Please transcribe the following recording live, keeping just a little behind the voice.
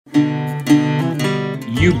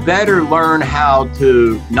you better learn how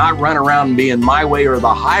to not run around and be in my way or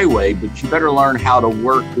the highway, but you better learn how to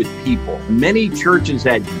work with people. Many churches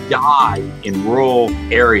that die in rural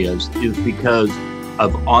areas is because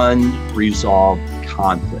of unresolved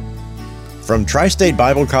conflict. From Tri-State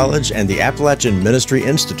Bible College and the Appalachian Ministry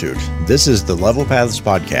Institute, this is the Level Paths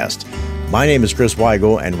Podcast. My name is Chris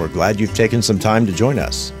Weigel, and we're glad you've taken some time to join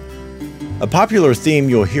us. A popular theme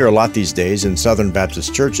you'll hear a lot these days in Southern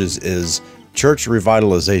Baptist churches is church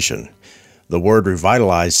revitalization. The word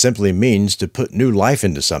revitalize simply means to put new life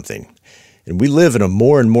into something. And we live in a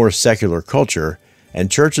more and more secular culture,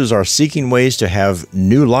 and churches are seeking ways to have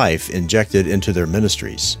new life injected into their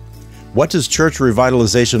ministries. What does church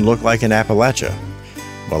revitalization look like in Appalachia?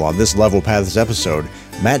 Well, on this Level Paths episode,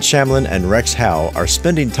 Matt Shamlin and Rex Howe are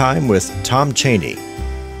spending time with Tom Cheney.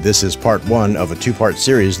 This is part one of a two-part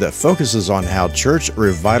series that focuses on how church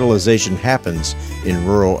revitalization happens in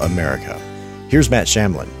rural America. Here's Matt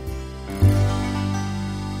Shamlin.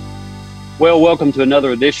 Well, welcome to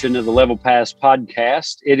another edition of the Level Paths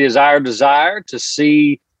Podcast. It is our desire to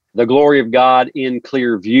see the glory of God in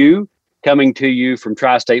clear view, coming to you from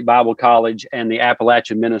Tri-State Bible College and the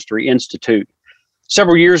Appalachian Ministry Institute.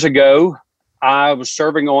 Several years ago, I was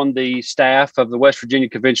serving on the staff of the West Virginia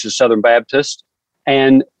Convention of Southern Baptists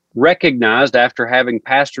and recognized, after having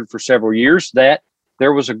pastored for several years, that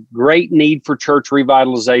there was a great need for church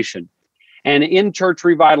revitalization. And in church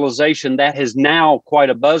revitalization, that is now quite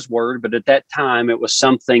a buzzword, but at that time it was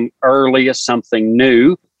something early, something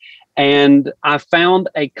new. And I found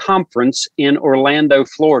a conference in Orlando,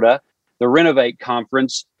 Florida, the Renovate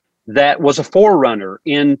Conference, that was a forerunner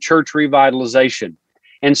in church revitalization.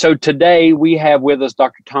 And so today we have with us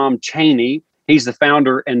Dr. Tom Cheney. He's the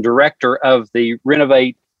founder and director of the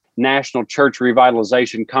Renovate National Church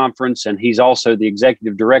Revitalization Conference, and he's also the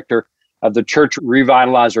executive director of the Church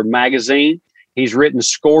Revitalizer magazine. He's written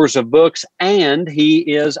scores of books, and he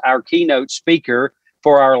is our keynote speaker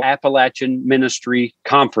for our Appalachian Ministry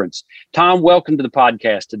Conference. Tom, welcome to the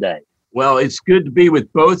podcast today. Well, it's good to be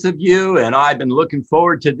with both of you, and I've been looking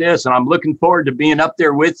forward to this, and I'm looking forward to being up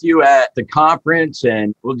there with you at the conference,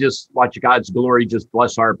 and we'll just watch God's glory just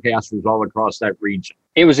bless our pastors all across that region.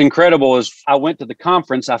 It was incredible. As I went to the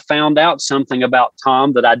conference, I found out something about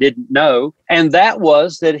Tom that I didn't know, and that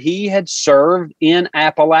was that he had served in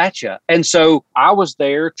Appalachia. And so I was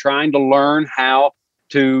there trying to learn how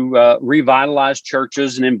to revitalize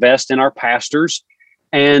churches and invest in our pastors.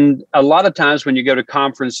 And a lot of times when you go to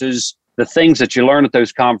conferences, the things that you learn at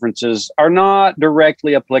those conferences are not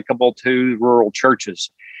directly applicable to rural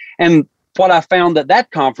churches. And what I found at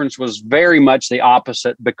that conference was very much the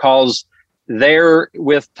opposite, because there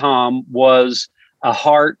with Tom was a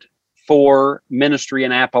heart for ministry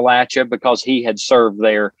in Appalachia because he had served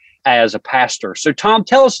there as a pastor. So Tom,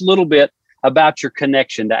 tell us a little bit about your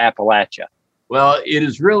connection to Appalachia. Well, it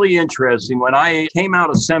is really interesting. When I came out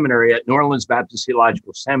of seminary at New Orleans Baptist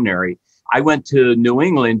Theological Seminary, I went to New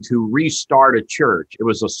England to restart a church. It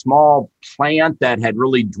was a small plant that had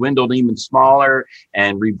really dwindled even smaller,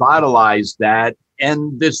 and revitalized that.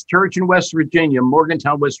 And this church in West Virginia,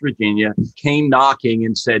 Morgantown, West Virginia, came knocking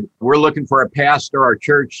and said, we're looking for a pastor. Our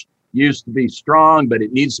church used to be strong, but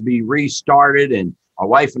it needs to be restarted. And my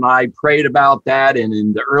wife and I prayed about that. And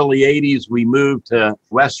in the early 80s, we moved to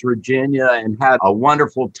West Virginia and had a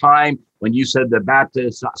wonderful time. When you said the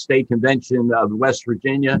Baptist State Convention of West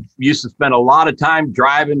Virginia, we used to spend a lot of time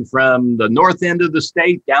driving from the north end of the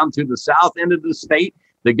state down to the south end of the state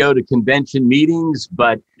to go to convention meetings.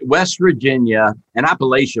 But West Virginia, and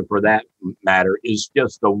Appalachia for that matter, is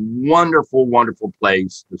just a wonderful, wonderful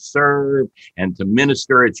place to serve and to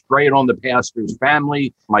minister. It's great on the pastor's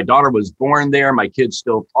family. My daughter was born there. My kids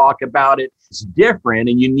still talk about it. It's different,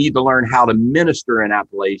 and you need to learn how to minister in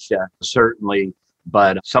Appalachia, certainly.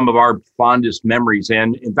 But some of our fondest memories,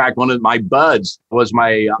 and in fact, one of my buds was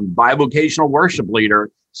my bivocational worship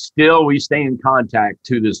leader. Still, we stay in contact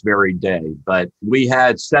to this very day. But we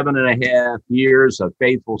had 7.5 years of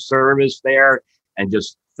faithful service there, and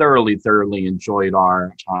just thoroughly enjoyed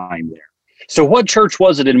our time there. So what church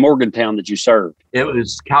was it in Morgantown that you served? It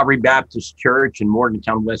was Calvary Baptist Church in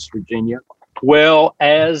Morgantown, West Virginia. Well,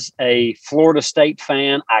 as a Florida State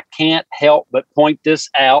fan, I can't help but point this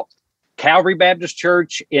out. Calvary Baptist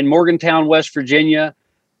Church in Morgantown, West Virginia.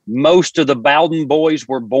 Most of the Bowden boys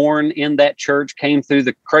were born in that church, came through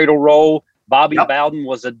the cradle roll. Bobby Bowden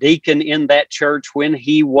was a deacon in that church when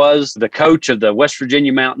he was the coach of the West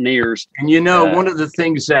Virginia Mountaineers. And you know, one of the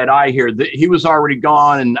things that I hear, that he was already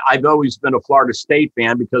gone, and I've always been a Florida State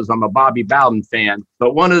fan because I'm a Bobby Bowden fan.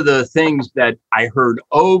 But one of the things that I heard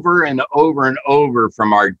over and over and over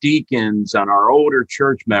from our deacons and our older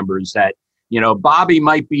church members, that Bobby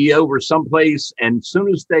might be over someplace, and as soon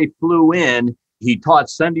as they flew in, he taught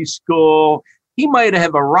Sunday school. He might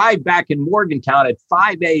have arrived back in Morgantown at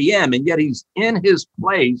 5 a.m., and yet he's in his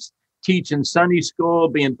place teaching Sunday school,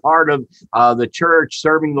 being part of the church,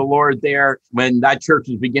 serving the Lord there. When that church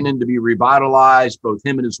was beginning to be revitalized, both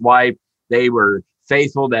him and his wife, they were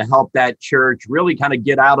faithful to help that church really kind of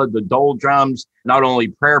get out of the doldrums, not only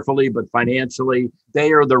prayerfully, but financially.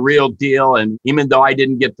 They are the real deal. And even though I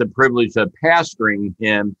didn't get the privilege of pastoring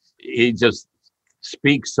him, he just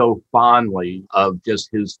speaks so fondly of just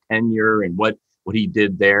his tenure and what he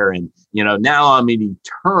did there. And, now I'm an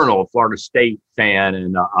eternal Florida State fan,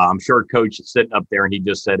 and I'm sure Coach is sitting up there and he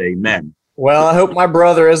just said amen. Well, I hope my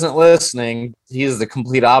brother isn't listening. He's the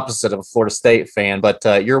complete opposite of a Florida State fan, but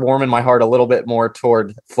you're warming my heart a little bit more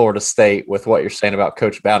toward Florida State with what you're saying about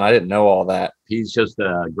Coach Bowden. I didn't know all that. He's just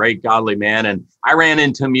a great, godly man. And I ran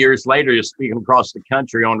into him years later, just speaking across the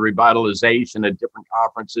country on revitalization at different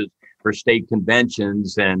conferences for state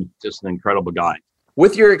conventions, and just an incredible guy.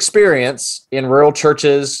 With your experience in rural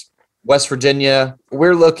churches, West Virginia,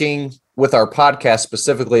 we're looking with our podcast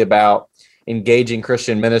specifically about engaging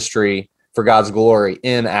Christian ministry for God's glory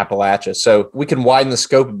in Appalachia. So we can widen the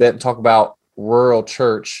scope a bit and talk about rural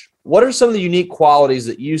church. What are some of the unique qualities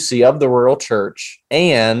that you see of the rural church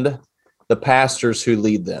and the pastors who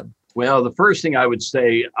lead them? Well, the first thing I would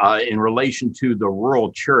say in relation to the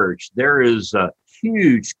rural church, there is a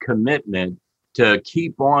huge commitment to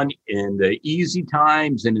keep on in the easy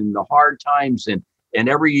times and in the hard times and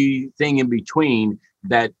everything in between,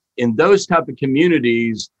 that in those type of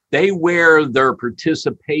communities, they wear their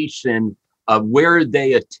participation of where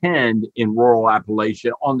they attend in rural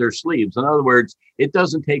Appalachia on their sleeves. In other words, it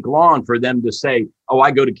doesn't take long for them to say, oh,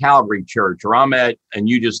 I go to Calvary Church, or I'm at, and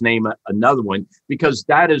you just name another one, because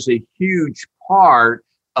that is a huge part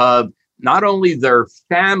of not only their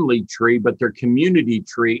family tree, but their community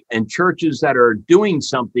tree. And churches that are doing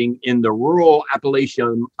something in the rural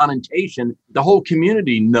Appalachian connotation, the whole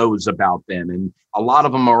community knows about them. And a lot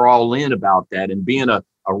of them are all in about that. And being a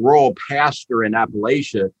rural pastor in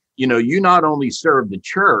Appalachia, you not only serve the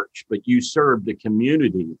church, but you serve the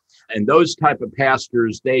community. And those type of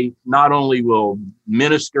pastors, they not only will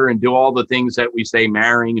minister and do all the things that we say,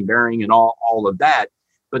 marrying and burying and all of that,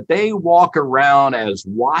 but they walk around as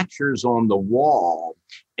watchers on the wall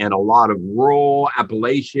in a lot of rural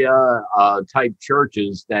Appalachia type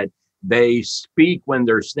churches, that they speak when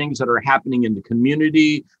there's things that are happening in the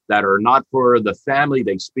community that are not for the family.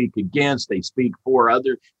 They speak against, they speak for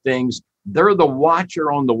other things. They're the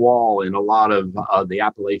watcher on the wall in a lot of the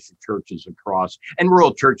Appalachian churches across, and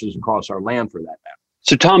rural churches across our land for that matter.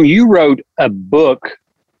 So, Tom, you wrote a book,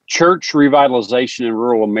 Church Revitalization in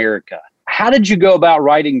Rural America. How did you go about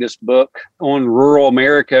writing this book on rural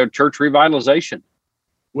America, church revitalization?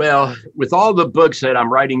 Well, with all the books that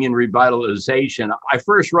I'm writing in revitalization, I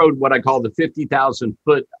first wrote what I call the 50,000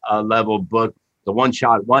 foot level book, The One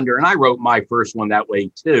Shot Wonder. And I wrote my first one that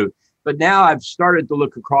way too. But now I've started to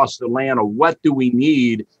look across the land of what do we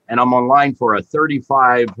need? And I'm online for a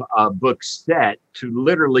 35 book set to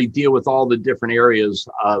literally deal with all the different areas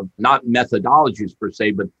of not methodologies per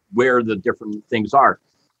se, but where the different things are.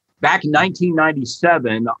 Back in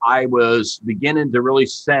 1997, I was beginning to really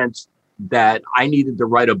sense that I needed to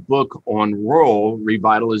write a book on rural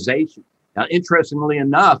revitalization. Now, interestingly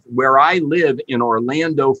enough, where I live in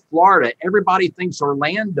Orlando, Florida, everybody thinks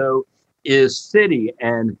Orlando is city,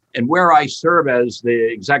 and where I serve as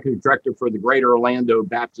the executive director for the Greater Orlando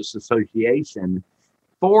Baptist Association,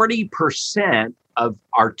 40% of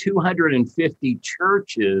our 250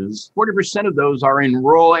 churches, 40% of those are in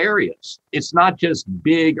rural areas. It's not just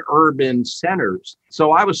big urban centers.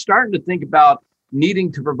 So I was starting to think about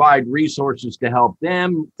needing to provide resources to help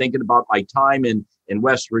them, thinking about my time in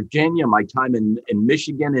West Virginia, my time in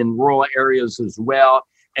Michigan, in rural areas as well.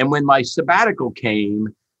 And when my sabbatical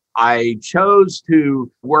came, I chose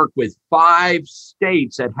to work with 5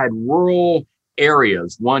 states that had rural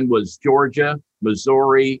areas. One was Georgia,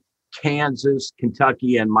 Missouri, Kansas,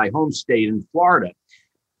 Kentucky, and my home state in Florida.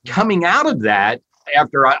 Coming out of that,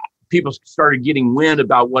 after people started getting wind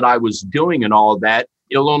about what I was doing and all of that,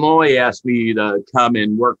 Illinois asked me to come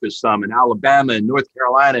and work with some in Alabama and North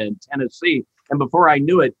Carolina and Tennessee. And before I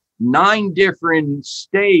knew it, 9 different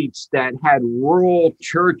states that had rural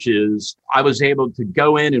churches, I was able to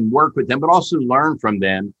go in and work with them, but also learn from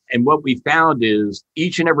them. And what we found is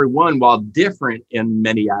each and every one, while different in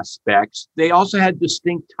many aspects, they also had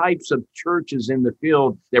distinct types of churches in the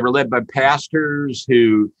field. They were led by pastors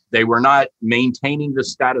who they were not maintaining the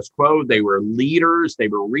status quo. They were leaders. They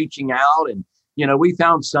were reaching out. And, we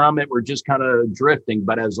found some that were just kind of drifting.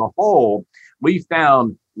 But as a whole, we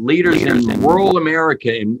found leaders in rural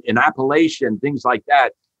America, in Appalachia and things like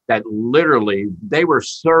that, that literally they were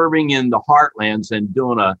serving in the heartlands and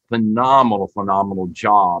doing a phenomenal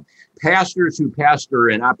job. Pastors who pastor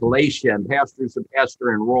in Appalachia and pastors who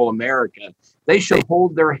pastor in rural America, they should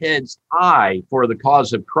hold their heads high for the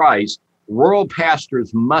cause of Christ. Rural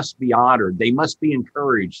pastors must be honored. They must be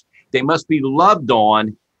encouraged. They must be loved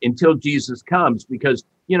on until Jesus comes, because,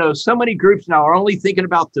 so many groups now are only thinking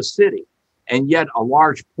about the city, and yet a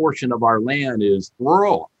large portion of our land is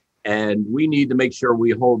rural. And we need to make sure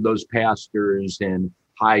we hold those pastors in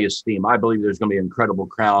high esteem. I believe there's going to be an incredible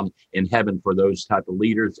crown in heaven for those type of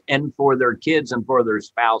leaders and for their kids and for their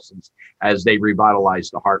spouses as they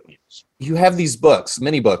revitalize the heartlands. You have these books,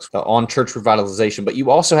 many books on church revitalization, but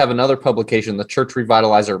you also have another publication, the Church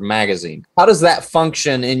Revitalizer magazine. How does that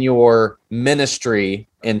function in your ministry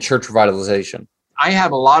in church revitalization? I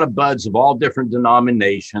have a lot of buds of all different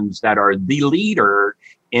denominations that are the leader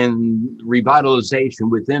in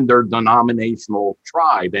revitalization within their denominational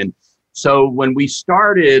tribe. And so when we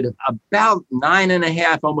started about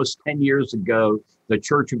 9.5, almost 10 years ago, the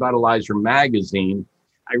Church Revitalizer magazine,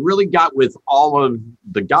 I really got with all of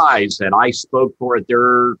the guys that I spoke for at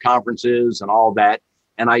their conferences and all that.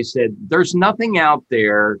 And I said, there's nothing out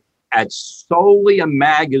there that's solely a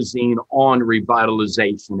magazine on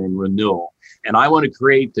revitalization and renewal. And I want to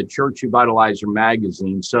create the Church Revitalizer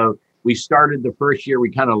magazine. So we started the first year, we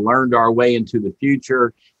kind of learned our way into the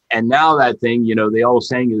future. And now that thing, the old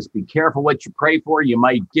saying is, be careful what you pray for, you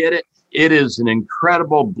might get it. It is an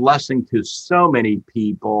incredible blessing to so many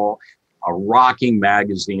people. A rocking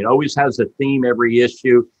magazine. It always has a theme every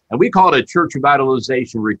issue. And we call it a church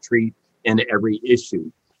revitalization retreat in every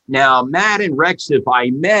issue. Now, Matt and Rex, if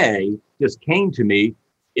I may, just came to me.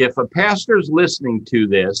 If a pastor's listening to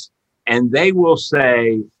this, and they will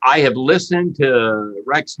say, I have listened to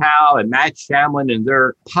Rex Howell and Matt Shamlin and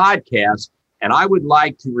their podcast, and I would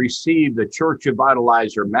like to receive the Church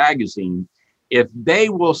Revitalizer magazine. If they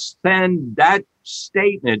will send that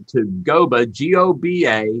statement to GOBA,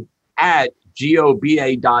 G-O-B-A, at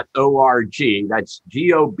goba.org, that's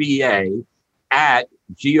GOBA at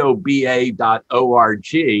goba.org,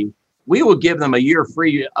 we will give them a year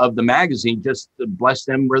free of the magazine just to bless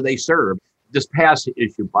them where they serve. This past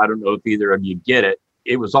issue, I don't know if either of you get it,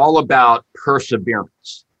 it was all about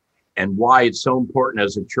perseverance and why it's so important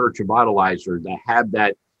as a church revitalizer to have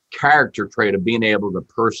that character trait of being able to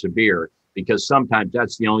persevere, because sometimes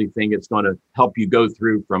that's the only thing that's going to help you go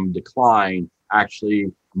through from decline,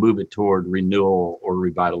 actually move it toward renewal or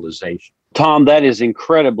revitalization. Tom, that is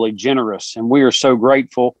incredibly generous, and we are so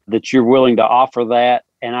grateful that you're willing to offer that.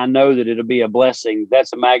 And I know that it'll be a blessing.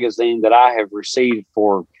 That's a magazine that I have received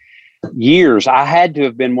for years. I had to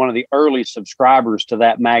have been one of the early subscribers to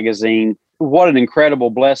that magazine. What an incredible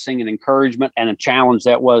blessing and encouragement and a challenge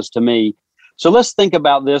that was to me. So let's think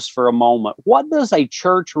about this for a moment. What does a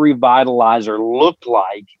church revitalizer look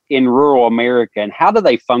like in rural America, and how do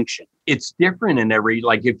they function? It's different in every,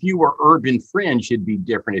 like if you were urban fringe, it'd be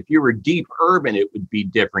different. If you were deep urban, it would be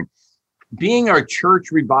different. Being a church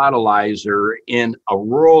revitalizer in a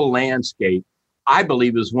rural landscape, I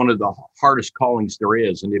believe, is one of the hardest callings there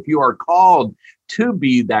is. And if you are called to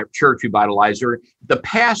be that church revitalizer, the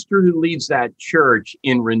pastor who leads that church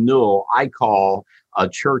in renewal, I call a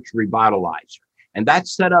church revitalizer. And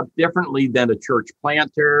that's set up differently than a church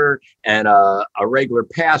planter and a regular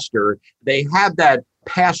pastor. They have that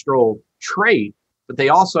pastoral trait, but they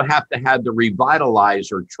also have to have the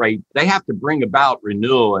revitalizer trait. They have to bring about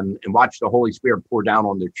renewal and watch the Holy Spirit pour down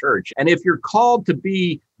on their church. And if you're called to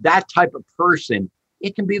be that type of person,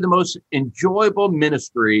 it can be the most enjoyable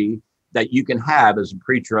ministry that you can have as a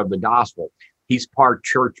preacher of the gospel. He's part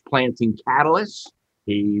church planting catalyst.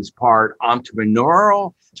 He's part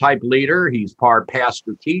entrepreneurial type leader. He's part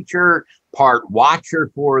pastor teacher, part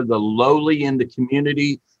watcher for the lowly in the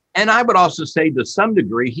community. And I would also say to some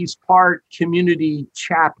degree, he's part community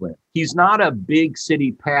chaplain. He's not a big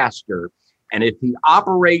city pastor. And if he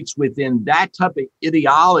operates within that type of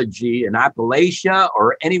ideology in Appalachia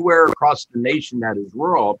or anywhere across the nation that is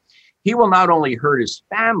rural, he will not only hurt his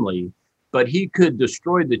family, but he could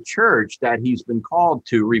destroy the church that he's been called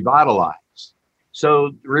to revitalize.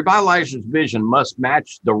 So the revitalizer's vision must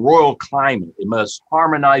match the rural climate. It must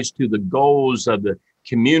harmonize to the goals of the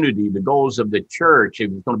community, the goals of the church,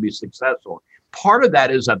 if it's going to be successful. Part of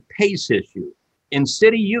that is a pace issue. In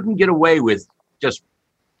city, you can get away with just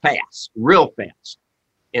fast, real fast.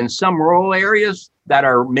 In some rural areas that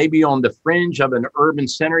are maybe on the fringe of an urban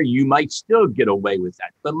center, you might still get away with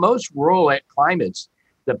that. But most rural climates,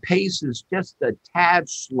 the pace is just a tad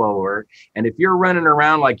slower. And if you're running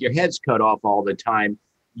around like your head's cut off all the time,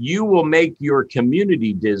 you will make your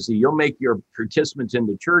community dizzy. You'll make your participants in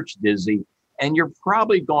the church dizzy. And you're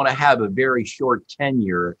probably going to have a very short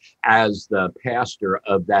tenure as the pastor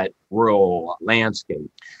of that rural landscape.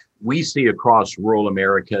 We see across rural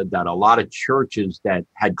America that a lot of churches that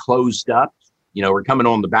had closed up, we're coming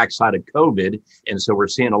on the backside of COVID. And so we're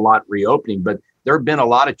seeing a lot reopening, but there have been a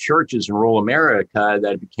lot of churches in rural America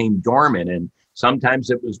that became dormant. And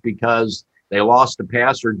sometimes it was because they lost a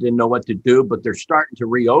pastor, didn't know what to do, but they're starting to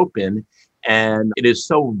reopen. And it is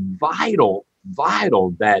so vital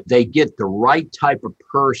that they get the right type of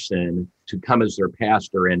person to come as their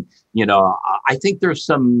pastor. And, I think there's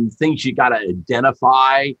some things you got to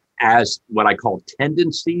identify as what I call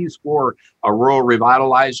tendencies for a rural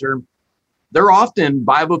revitalizer. They're often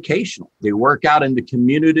bivocational. They work out in the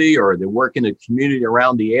community or they work in the community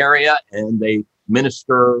around the area and they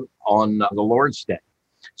minister on the Lord's Day.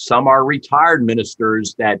 Some are retired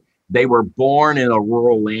ministers that they were born in a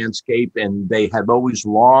rural landscape and they have always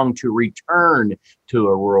longed to return to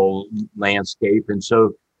a rural landscape. And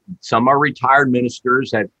so some are retired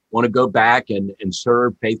ministers that want to go back and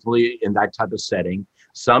serve faithfully in that type of setting.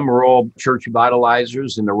 Some rural church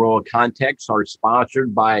revitalizers in the rural context are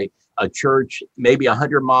sponsored by a church maybe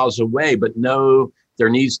 100 miles away, but know there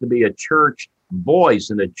needs to be a church voice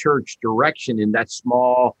and a church direction in that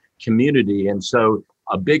small community. And so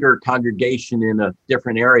a bigger congregation in a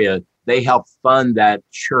different area, they help fund that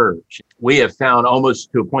church. We have found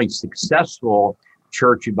almost to a point successful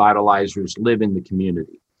church revitalizers live in the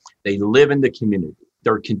community. They live in the community.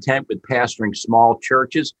 They're content with pastoring small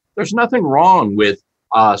churches. There's nothing wrong with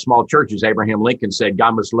small churches. Abraham Lincoln said,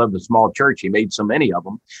 God must love the small church. He made so many of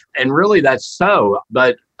them. And really that's so.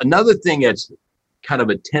 But another thing that's kind of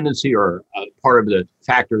a tendency or a part of the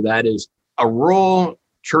factor of that is a rural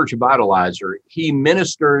church revitalizer. He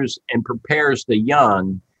ministers and prepares the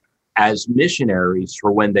young as missionaries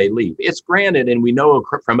for when they leave. It's granted, and we know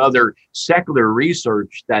from other secular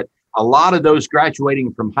research that a lot of those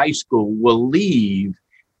graduating from high school will leave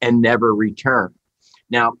and never return.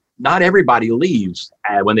 Now, not everybody leaves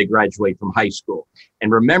when they graduate from high school.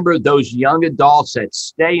 And remember, those young adults that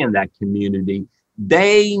stay in that community,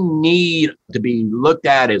 they need to be looked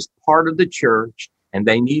at as part of the church, and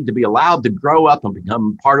they need to be allowed to grow up and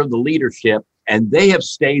become part of the leadership. And they have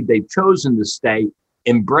stayed, they've chosen to stay,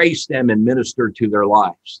 embrace them and minister to their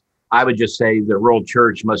lives. I would just say the rural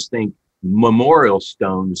church must think memorial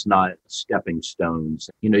stones, not stepping stones.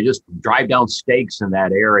 Just drive down stakes in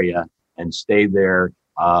that area and stay there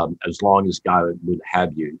as long as God would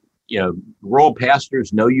have you. Rural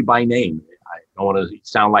pastors know you by name. I don't want to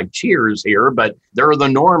sound like Cheers here, but they're the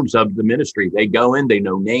norms of the ministry. They go in, they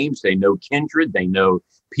know names, they know kindred, they know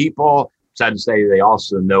people. Sad to say, they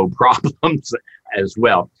also know problems as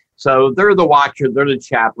well. So they're the watcher, they're the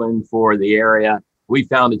chaplain for the area. We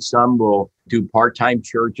found that some will do part-time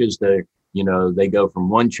churches. They go from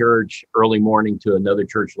one church early morning to another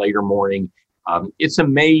church later morning. It's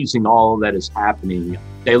amazing all that is happening.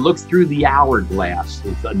 They look through the hourglass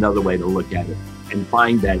is another way to look at it, and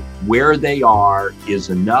find that where they are is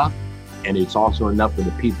enough, and it's also enough for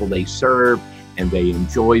the people they serve, and they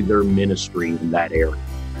enjoy their ministry in that area.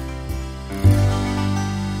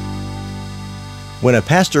 When a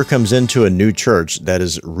pastor comes into a new church that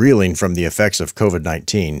is reeling from the effects of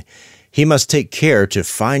COVID-19, he must take care to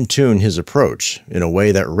fine-tune his approach in a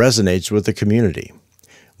way that resonates with the community.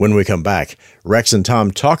 When we come back, Rex and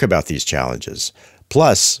Tom talk about these challenges,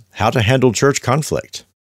 plus how to handle church conflict.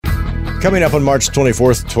 Coming up on March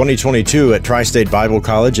 24th, 2022 at Tri-State Bible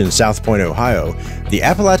College in South Point, Ohio, the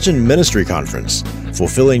Appalachian Ministry Conference,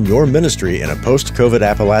 Fulfilling Your Ministry in a Post-COVID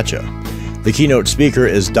Appalachia. The keynote speaker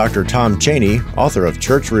is Dr. Tom Cheney, author of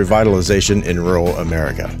Church Revitalization in Rural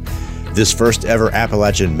America. This first ever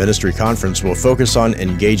Appalachian Ministry Conference will focus on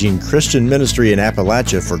engaging Christian ministry in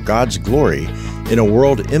Appalachia for God's glory in a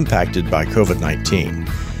world impacted by COVID-19.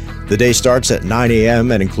 The day starts at 9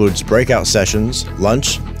 a.m. and includes breakout sessions,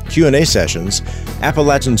 lunch, Q&A sessions,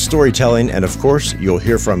 Appalachian storytelling, and of course, you'll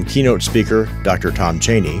hear from keynote speaker Dr. Tom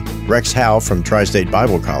Cheney, Rex Howe from Tri-State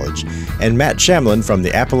Bible College, and Matt Shamlin from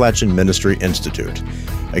the Appalachian Ministry Institute.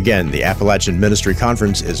 Again, the Appalachian Ministry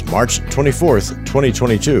Conference is March 24th,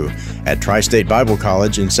 2022 at Tri-State Bible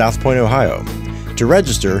College in South Point, Ohio. To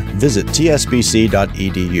register, visit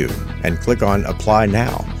tsbc.edu and click on Apply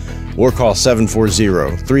Now, or call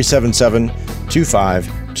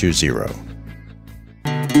 740-377-2520.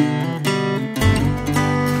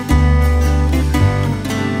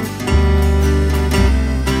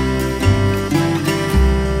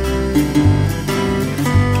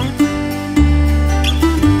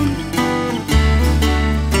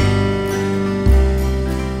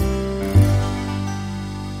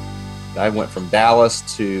 I went from Dallas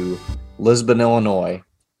to Lisbon, Illinois,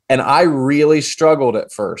 and I really struggled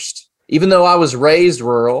at first. Even though I was raised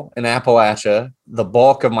rural in Appalachia, the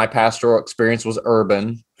bulk of my pastoral experience was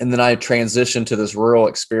urban, and then I transitioned to this rural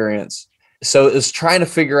experience. So it's trying to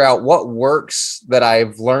figure out what works that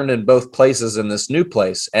I've learned in both places in this new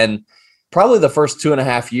place. And probably the first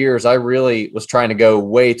 2.5 years, I really was trying to go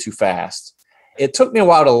way too fast. It took me a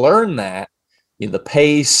while to learn that, the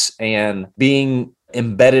pace and being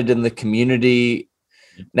embedded in the community.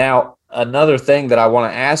 Now, another thing that I want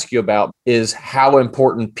to ask you about is how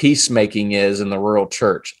important peacemaking is in the rural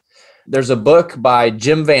church. There's a book by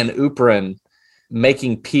Jim Van Ooperen,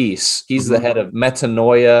 Making Peace. He's the head of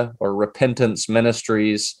Metanoia or Repentance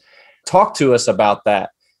Ministries. Talk to us about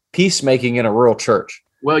that, peacemaking in a rural church.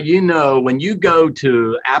 Well, when you go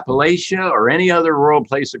to Appalachia or any other rural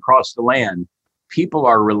place across the land, people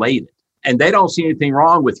are related. And they don't see anything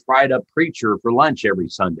wrong with fried up preacher for lunch every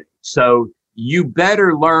Sunday. So you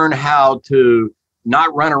better learn how to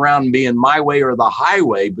not run around being my way or the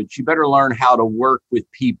highway, but you better learn how to work with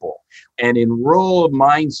people. And in rural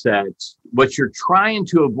mindsets, what you're trying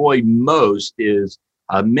to avoid most is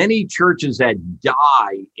many churches that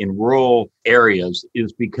die in rural areas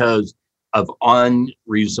is because of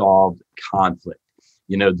unresolved conflict.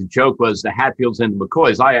 The joke was the Hatfields and the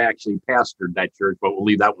McCoys. I actually pastored that church, but we'll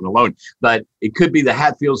leave that one alone. But it could be the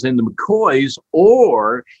Hatfields and the McCoys,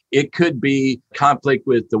 or it could be conflict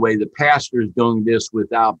with the way the pastor is doing this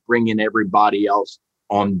without bringing everybody else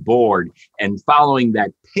on board and following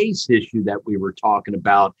that pace issue that we were talking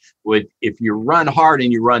about. With if you run hard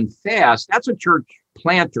and you run fast, that's a church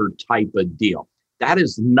planter type of deal. That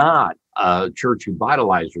is not a church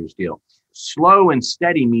revitalizer's deal. Slow and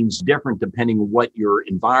steady means different depending on what your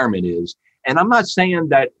environment is. And I'm not saying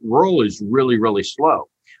that rural is really, really slow,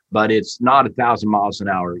 but it's not 1,000 miles an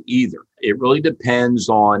hour either. It really depends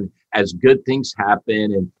on as good things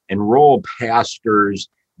happen and rural pastors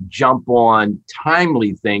jump on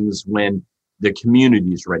timely things when the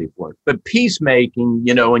community is ready for it. But peacemaking,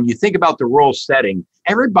 when you think about the rural setting,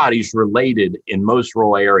 everybody's related in most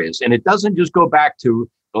rural areas. And it doesn't just go back to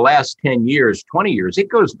the last 10 years, 20 years. It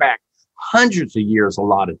goes back hundreds of years a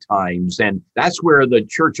lot of times. And that's where the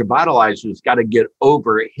Church Revitalizer's got to get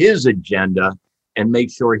over his agenda and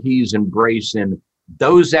make sure he's embracing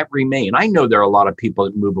those that remain. I know there are a lot of people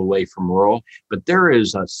that move away from rural, but there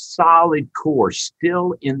is a solid core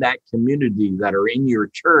still in that community that are in your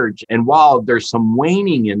church. And while there's some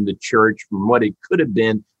waning in the church from what it could have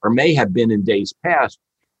been or may have been in days past,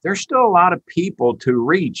 there's still a lot of people to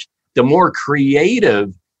reach. The more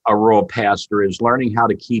creative a rural pastor is learning how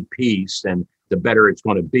to keep peace, and the better it's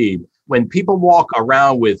going to be. When people walk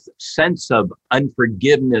around with sense of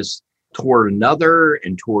unforgiveness toward another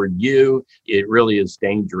and toward you, it really is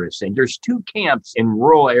dangerous. And there's two camps in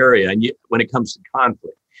rural area. And when it comes to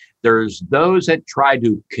conflict, there's those that try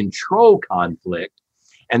to control conflict,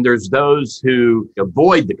 and there's those who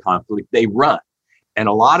avoid the conflict. They run. And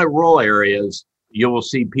a lot of rural areas, you will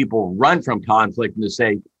see people run from conflict and they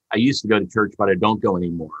say, I used to go to church, but I don't go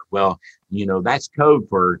anymore. Well, that's code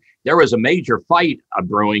for there was a major fight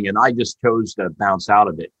brewing and I just chose to bounce out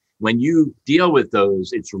of it. When you deal with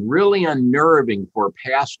those, it's really unnerving for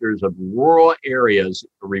pastors of rural areas,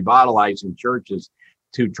 revitalizing churches,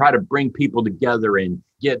 to try to bring people together and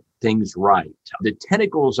get things right. The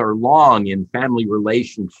tentacles are long in family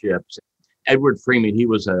relationships. Edward Freeman, he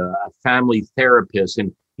was a family therapist,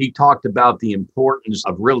 and he talked about the importance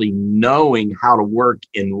of really knowing how to work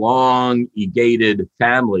in long-gated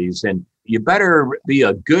families. And you better be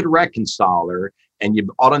a good reconciler, and you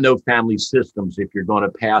ought to know family systems if you're going to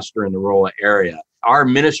pastor in the rural area. Our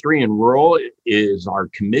ministry in rural our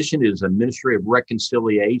commission is a ministry of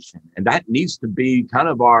reconciliation. And that needs to be kind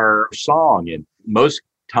of our song. And most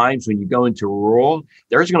times when you go into rural,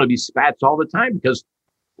 there's going to be spats all the time because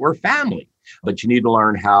we're family. But you need to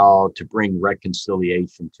learn how to bring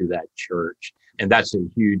reconciliation to that church. And that's a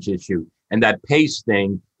huge issue. And that pace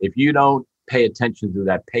thing, if you don't pay attention to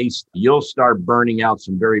that pace, you'll start burning out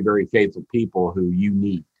some very, very faithful people who you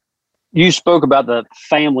need. You spoke about the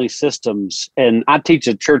family systems, and I teach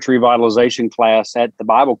a church revitalization class at the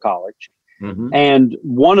Bible College. Mm-hmm. And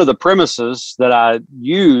one of the premises that I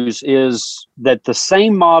use is that the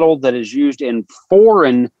same model that is used in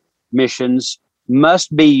foreign missions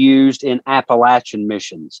must be used in Appalachian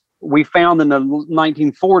missions. We found in the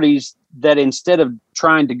 1940s that instead of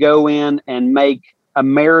trying to go in and make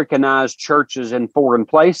Americanized churches in foreign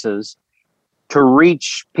places, to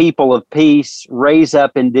reach people of peace, raise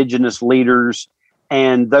up indigenous leaders,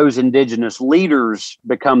 and those indigenous leaders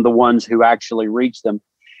become the ones who actually reach them.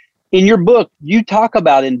 In your book, you talk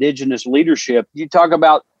about indigenous leadership. You talk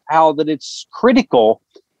about how that it's critical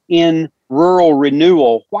in rural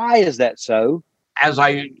renewal. Why is that so? As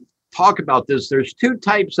I talk about this, there's two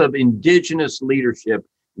types of indigenous leadership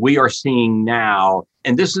we are seeing now,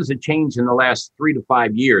 and this is a change in the last 3 to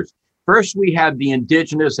 5 years. First, we have the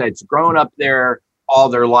indigenous that's grown up there all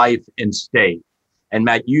their life and stayed. And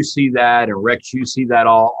Matt, you see that, and Rex, you see that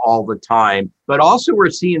all the time. But also we're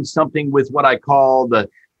seeing something with what I call the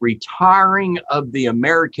retiring of the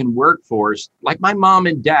American workforce, like my mom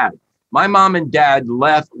and dad. My mom and dad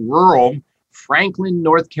left rural Franklin,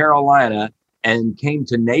 North Carolina, and came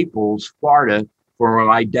to Naples, Florida, where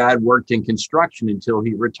my dad worked in construction until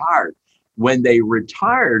he retired. When they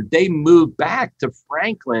retired, they moved back to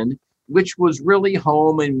Franklin, which was really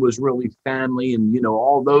home and was really family and, you know,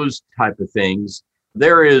 all those type of things.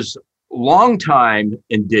 There is longtime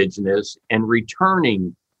indigenous and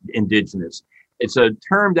returning indigenous. It's a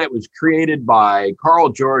term that was created by Carl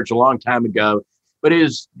George a long time ago, but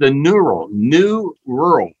is the new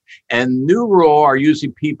rural. And new rural are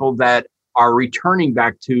usually people that are returning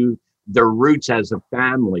back to their roots as a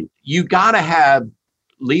family. You got to have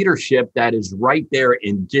leadership that is right there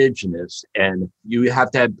indigenous, and you have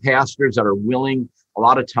to have pastors that are willing a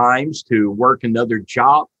lot of times to work another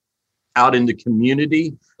job out in the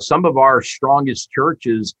community. Some of our strongest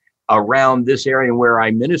churches around this area where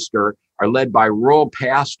I minister are led by rural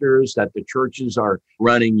pastors that the churches are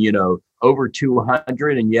running, you know, over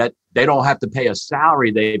 200, and yet they don't have to pay a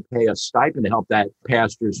salary. They pay a stipend to help that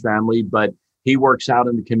pastor's family, but he works out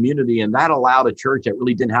in the community, and that allowed a church that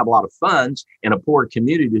really didn't have a lot of funds in a poor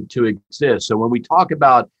community to exist. So when we talk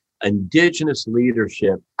about indigenous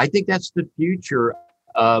leadership, I think that's the future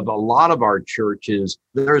of a lot of our churches.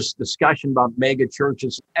 There's discussion about mega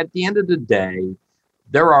churches. At the end of the day,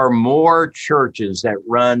 there are more churches that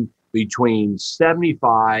run between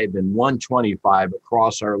 75 and 125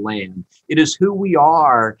 across our land. It is who we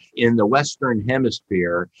are in the Western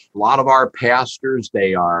Hemisphere. A lot of our pastors,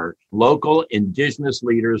 they are local indigenous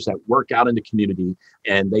leaders that work out in the community,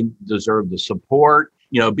 and they deserve the support.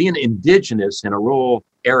 You know, being indigenous in a rural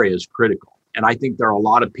area is critical. And I think there are a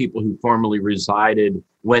lot of people who formerly resided,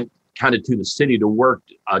 went kind of to the city to work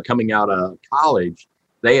coming out of college.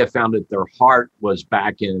 They have found that their heart was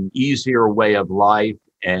back in an easier way of life,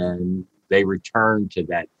 and they returned to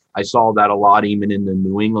that. I saw that a lot even in the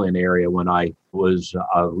New England area when I was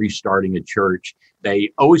restarting a church.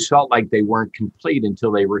 They always felt like they weren't complete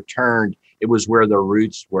until they returned. It was where their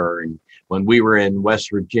roots were. And when we were in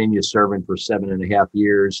West Virginia serving for 7.5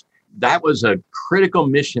 years, that was a critical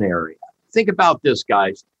mission area. Think about this,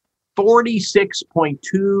 guys.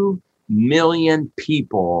 46.2 million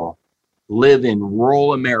people live in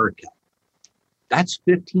rural America. That's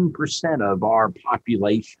 15% of our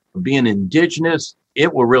population. Being indigenous,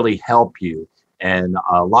 it will really help you. And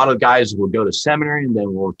a lot of guys will go to seminary and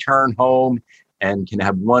then will return home and can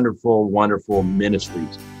have wonderful, wonderful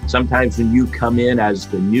ministries. Sometimes when you come in as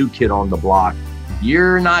the new kid on the block,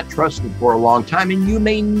 you're not trusted for a long time, and you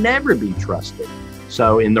may never be trusted.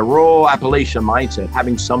 So in the rural Appalachian mindset,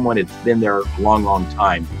 having someone that's been there a long, long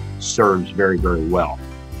time serves very, very well.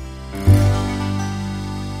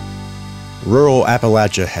 Rural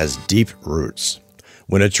Appalachia has deep roots.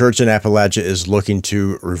 When a church in Appalachia is looking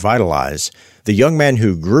to revitalize, the young man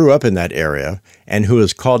who grew up in that area and who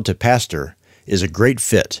is called to pastor is a great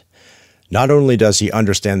fit. Not only does he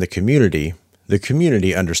understand the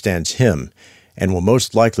community understands him and will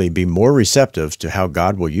most likely be more receptive to how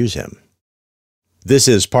God will use him. This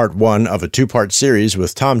is part one of a two-part series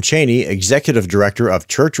with Tom Cheney, Executive Director of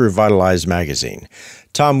Church Revitalize magazine.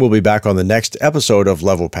 Tom will be back on the next episode of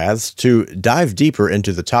Level Paths to dive deeper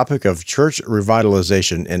into the topic of church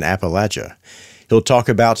revitalization in Appalachia. He'll talk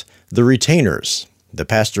about the retainers, the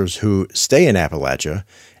pastors who stay in Appalachia,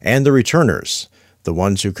 and the returners, the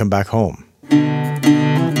ones who come back home.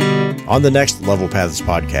 On the next Level Paths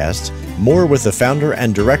podcast, more with the founder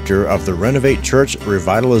and director of the Renovate Church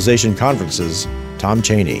Revitalization Conferences, Tom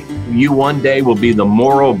Cheney. You one day will be the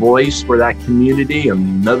moral voice for that community.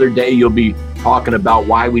 Another day you'll be talking about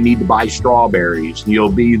why we need to buy strawberries.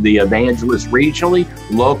 You'll be the evangelist regionally,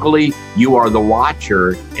 locally. You are the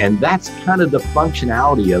watcher. And that's kind of the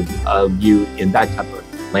functionality of you in that type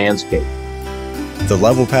of landscape. The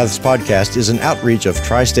Level Paths podcast is an outreach of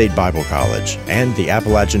Tri-State Bible College and the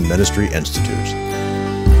Appalachian Ministry Institute.